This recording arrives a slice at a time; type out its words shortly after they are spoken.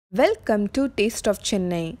Welcome to taste of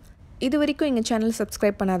Chennai. இது வரைக்கும் எங்கள் சேனல்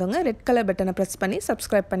சப்ஸ்கிரைப் பண்ணாதவங்க ரெட் கலர் பட்டனை ப்ரெஸ் பண்ணி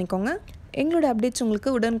சப்ஸ்கிரைப் பண்ணிக்கோங்க. எங்களோட அப்டேட்ஸ் உங்களுக்கு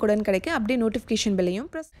உடனுக்குடன் கிடைக்க அப்படியே நோட்டிஃபிகேஷன் பெல்லையும்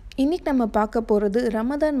ப்ரெஸ். இன்றைக்கி நம்ம பார்க்க போகிறது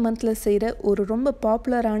ரமதான் மந்தில் செய்கிற ஒரு ரொம்ப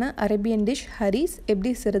பாப்புலரான அரேபியன் டிஷ் ஹரீஸ்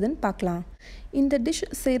எப்படி செய்கிறதுன்னு பார்க்கலாம். இந்த டிஷ்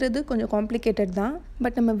செய்கிறது கொஞ்சம் காம்ப்ளிகேட்டட் தான்,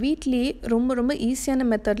 பட் நம்ம வீட்லேயே ரொம்ப ஈஸியான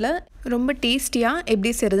மெத்தடில் ரொம்ப டேஸ்டியாக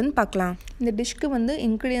எப்படி செய்கிறதுன்னு பார்க்கலாம். இந்த டிஷ்க்கு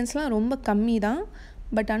இன்க்ரீடியன்ஸ்லாம் ரொம்ப கம்மி தான்,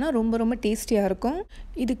 பட் ஆனால் ரொம்ப டேஸ்டியாக இருக்கும்.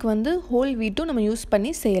 இதுக்கு ஹோல் வீட்டும் நம்ம யூஸ் பண்ணி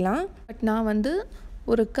செய்யலாம். பட் நான்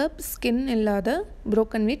ஒரு கப் ஸ்கின் இல்லாத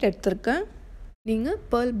ப்ரோக்கன் வீட் எடுத்திருக்கேன். நீங்கள்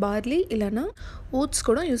பேர்ல் பார்லி இல்லைனா ஓட்ஸ்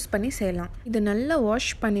கூட யூஸ் பண்ணி செய்யலாம். இதை நல்லா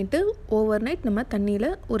வாஷ் பண்ணிவிட்டு ஓவர் நைட் நம்ம தண்ணியில்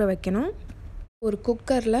ஊற வைக்கணும். ஒரு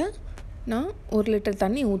குக்கரில் நான் 1 லிட்டர்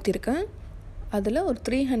தண்ணி ஊற்றிருக்கேன். அதில் ஒரு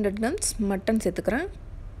 300 கிராம்ஸ் மட்டன் சேர்த்துக்கிறேன்.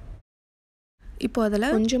 இப்போ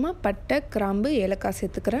அதில் கொஞ்சமாக பட்டை, கிராம்பு, ஏலக்காய்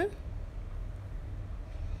சேர்த்துக்கிறேன்.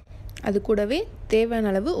 அது கூடவே தேவையான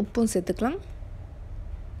அளவு உப்பும் சேர்த்துக்கலாம்.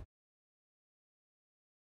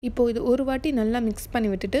 இப்போது இது ஒரு வாட்டி நல்லா மிக்ஸ் பண்ணி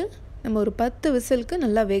விட்டுட்டு நம்ம ஒரு 10 விசிலுக்கு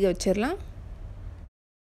நல்லா வேக வச்சிடலாம்.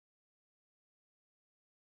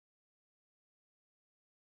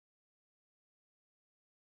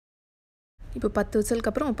 இப்போ 10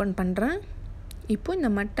 விசிலுக்கு அப்புறம் ஓப்பன் பண்ணுறேன். இப்போ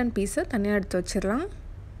இந்த மட்டன் பீஸை தனியாக எடுத்து வச்சிடலாம்.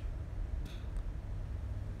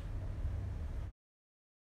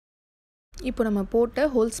 இப்போ நம்ம போட்ட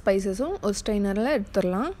ஹோல் ஸ்பைசஸும் ஒரு ஸ்ட்ரைனரில்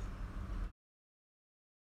எடுத்துடலாம்.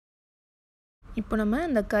 இப்போ நம்ம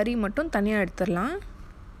இந்த கறி மட்டும் தனியாக எடுத்துடலாம்.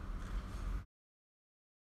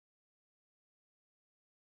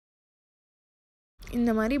 இந்த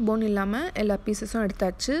மாதிரி போன் இல்லாமல் எல்லா பீசஸும்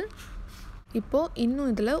எடுத்தாச்சு. இப்போது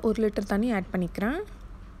இன்னும் இதில் 1 லிட்டர் தண்ணி ஆட் பண்ணிக்கிறேன்.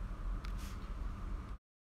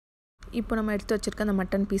 இப்போ நம்ம எடுத்து வச்சுருக்க அந்த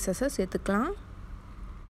மட்டன் பீசஸை சேர்த்துக்கலாம்.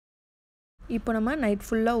 இப்போ நம்ம நைட்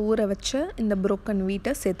ஃபுல்லாக ஊற வச்ச இந்த ப்ரோக்கன்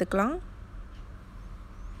வீட்டை சேர்த்துக்கலாம்.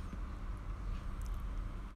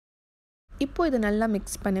 இப்போ இதை நல்லா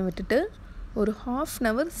மிக்ஸ் பண்ணி விட்டுட்டு ஒரு 1/2 அன்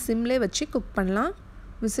ஹவர் சிம்லே வச்சு குக் பண்ணலாம்.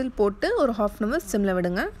 விசில் போட்டு ஒரு 1/2 அன் ஹவர் சிம்மில்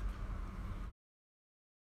விடுங்க.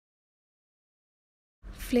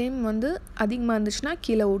 ஃப்ளேம் அதிகமாக இருந்துச்சுன்னா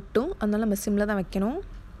கீழே ஒட்டும், அதனால் நம்ம சிம்மில் தான் வைக்கணும்.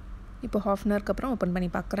 இப்போ 1/2 அன் ஹவருக்கு அப்புறம் ஓப்பன்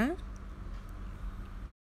பண்ணி பார்க்குறேன்.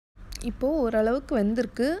 இப்போது ஓரளவுக்கு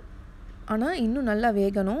வெந்திருக்கு, ஆனால் இன்னும் நல்லா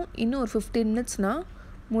வேகணும். இன்னும் ஒரு 15 மினிட்ஸ்னால்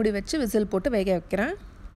மூடி வச்சு விசில் போட்டு வேக வைக்கிறேன்.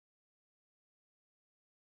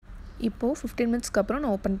 இப்போது 15 மினிட்ஸ்க்கு அப்புறம்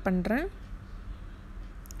நான் ஓப்பன் பண்ணுறேன்.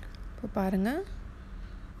 இப்போ பாருங்கள்,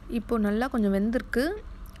 இப்போது நல்லா கொஞ்சம் வெந்திருக்கு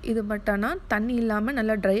இது. பட் ஆனால் தண்ணி இல்லாமல்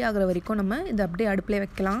நல்லா ட்ரை ஆகிற வரைக்கும் நம்ம இதை அப்படியே அடுப்பிலே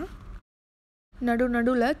வைக்கலாம்.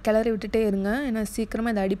 நடுவில் கிளறி விட்டுட்டே இருங்க, ஏன்னா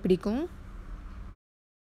சீக்கிரமாக இதை அடி பிடிக்கும்.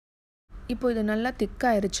 இப்போ இது நல்லா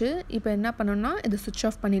திக்காயிருச்சு. இப்போ என்ன பண்ணணும்னா இதை சுவிட்ச்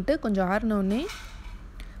ஆஃப் பண்ணிவிட்டு கொஞ்சம் ஆறினோடனே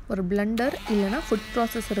ஒரு பிளெண்டர் இல்லைனா ஃபுட்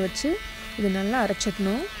ப்ராசஸர் வச்சு இது நல்லா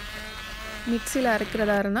அரைச்சிக்கணும். மிக்சியில்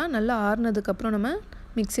அரைக்கிறதா இருந்தால் நல்லா ஆறுனதுக்கப்புறம் நம்ம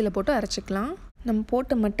மிக்சியில் போட்டு அரைச்சிக்கலாம். நம்ம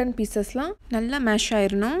போட்ட மட்டன் பீசஸ்லாம் நல்லா மேஷ்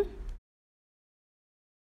ஆயிடணும்.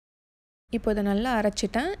 இப்போ இதை நல்லா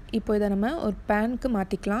அரைச்சிட்டேன். இப்போ இதை நம்ம ஒரு பேனுக்கு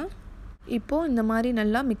மாற்றிக்கலாம். இப்போது இந்த மாதிரி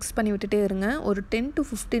நல்லா மிக்ஸ் பண்ணி விட்டுட்டே இருங்க. ஒரு 10 to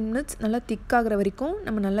 15 மினிட்ஸ் நல்லா திக்காகிற வரைக்கும்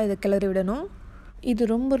நம்ம நல்லா இதை கிளறி விடணும். இது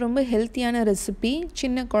ரொம்ப ஹெல்த்தியான ரெசிபி.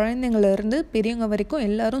 சின்ன குழந்தைங்கள்லேருந்து பெரியவங்க வரைக்கும்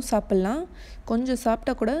எல்லோரும் சாப்பிட்லாம். கொஞ்சம்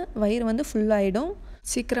சாப்பிட்டா கூட வயிறு ஃபுல்லாகிடும்,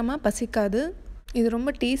 சீக்கிரமாக பசிக்காது. இது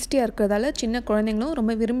ரொம்ப டேஸ்டியாக இருக்கிறதால சின்ன குழந்தைங்களும்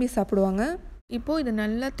ரொம்ப விரும்பி சாப்பிடுவாங்க. இப்போது இது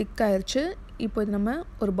நல்லா திக்காயிருச்சு. இப்போ இது நம்ம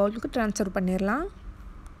ஒரு பவுலுக்கு ட்ரான்ஸ்ஃபர் பண்ணிடலாம்.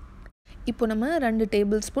 இப்போ நம்ம 2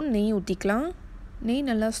 டேபிள் ஸ்பூன் நெய் ஊற்றிக்கலாம். நெய்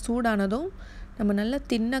நல்லா சூடானதும் நம்ம நல்லா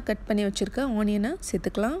தின்னாக கட் பண்ணி வச்சுருக்க ஆனியனை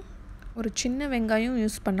சேர்த்துக்கலாம். ஒரு சின்ன வெங்காயம்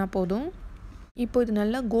யூஸ் பண்ணால் போதும். இப்போ இது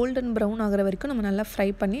நல்லா கோல்டன் ப்ரௌன் ஆகிற வரைக்கும் நம்ம நல்லா ஃப்ரை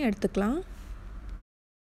பண்ணி எடுத்துக்கலாம்.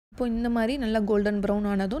 இப்போ இந்த மாதிரி நல்லா கோல்டன் ப்ரௌன்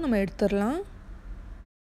ஆனதும் நம்ம எடுத்துடலாம்.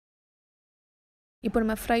 இப்போ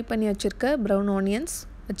நம்ம ஃப்ரை பண்ணி வச்சுருக்க ப்ரௌன் ஆனியன்ஸ்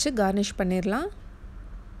வச்சு கார்னிஷ் பண்ணிடலாம்.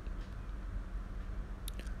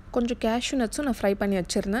 கொஞ்சம் கேஷ்யூ நட்ஸும் நான் ஃப்ரை பண்ணி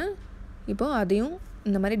வச்சுருந்தேன். இப்போது அதையும்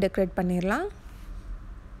இந்த மாதிரி டெக்கரேட் பண்ணிடலாம்.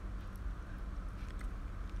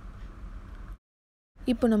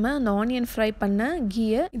 இப்போ நம்ம அந்த ஆனியன் ஃப்ரை பண்ண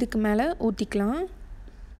கீயை இதுக்கு மேலே ஊற்றிக்கலாம்.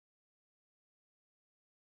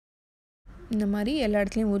 இந்த மாதிரி எல்லா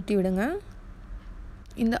இடத்துலையும் ஊற்றி விடுங்க.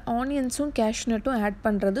 இந்த ஆனியன்ஸும் கேஷ்நட்டும் ஆட்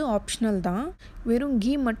பண்ணுறது ஆப்ஷனல் தான். வெறும்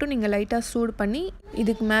கீ மட்டும் நீங்கள் லைட்டாக சூடு பண்ணி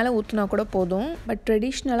இதுக்கு மேலே ஊற்றினா கூட போதும். பட்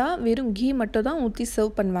ட்ரெடிஷ்னலாக வெறும் கீ மட்டும் தான் ஊற்றி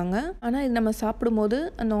சர்வ் பண்ணுவாங்க. ஆனால் இது நம்ம சாப்பிடும்போது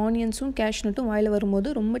அந்த ஆனியன்ஸும் கேஷ்நட்டும் வாயில்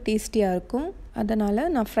வரும்போது ரொம்ப டேஸ்டியாக இருக்கும். அதனால்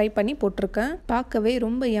நான் ஃப்ரை பண்ணி போட்டிருக்கேன். பார்க்கவே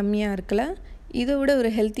ரொம்ப யம்மியாக இருக்குல்ல. இதை விட ஒரு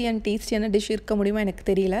ஹெல்த்தி அண்ட் டேஸ்டியான டிஷ் இருக்க முடியுமா எனக்கு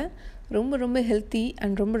தெரியல. ரொம்ப ரொம்ப ஹெல்த்தி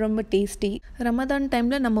அண்ட் ரொம்ப ரொம்ப டேஸ்டி. ரமதான்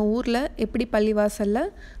டைமில் நம்ம ஊரில் எப்படி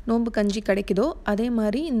பள்ளிவாசலில் நோன்பு கஞ்சி கிடைக்குதோ அதே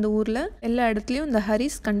மாதிரி இந்த ஊரில் எல்லா இடத்துலையும் இந்த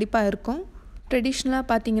ஹரீஸ் கண்டிப்பாக இருக்கும். ட்ரெடிஷ்னலாக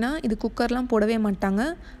பார்த்தீங்கன்னா இது குக்கர்லாம் போடவே மாட்டாங்க,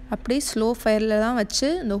 அப்படியே ஸ்லோ ஃபயரில் தான் வச்சு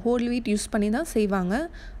இந்த ஹோல் வீட் யூஸ் பண்ணி தான் செய்வாங்க.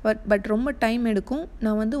 பட் ரொம்ப டைம் எடுக்கும்.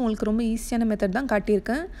 நான் வந்து உங்களுக்கு ரொம்ப ஈஸியான மெத்தட் தான்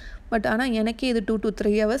காட்டியிருக்கேன். பட் ஆனால் எனக்கே இது 2 to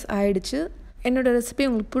 3 hours ஆகிடுச்சு. என்னோடய ரெசிபி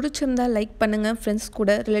உங்களுக்கு பிடிச்சிருந்தா லைக் பண்ணுங்கள், ஃப்ரெண்ட்ஸ்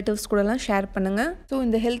கூட ரிலேட்டிவ்ஸ் கூடலாம் ஷேர் பண்ணுங்கள். ஸோ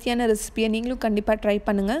இந்த ஹெல்த்தியான ரெசிபியை நீங்களும் கண்டிப்பாக ட்ரை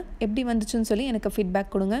பண்ணுங்கள். எப்படி வந்துச்சுன்னு சொல்லி எனக்கு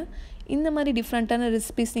ஃபீட்பேக் கொடுங்க. இந்த மாதிரி டிஃப்ரெண்ட்டான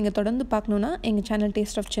ரெசிபிஸ் நீங்கள் தொடர்ந்து பார்க்கணுன்னா எங்கள் சேனல்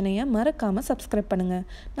டேஸ்ட் ஆஃப் சென்னையை மறக்காமல் சப்ஸ்கிரைப் பண்ணுங்கள்.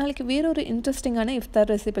 நாளைக்கு வேறொரு இன்ட்ரெஸ்டிங்கான இஃப்தார்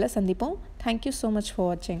ரெசிபியில் சந்திப்போம். தேங்க்யூ ஸோ மச் ஃபார்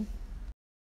வாட்சிங்.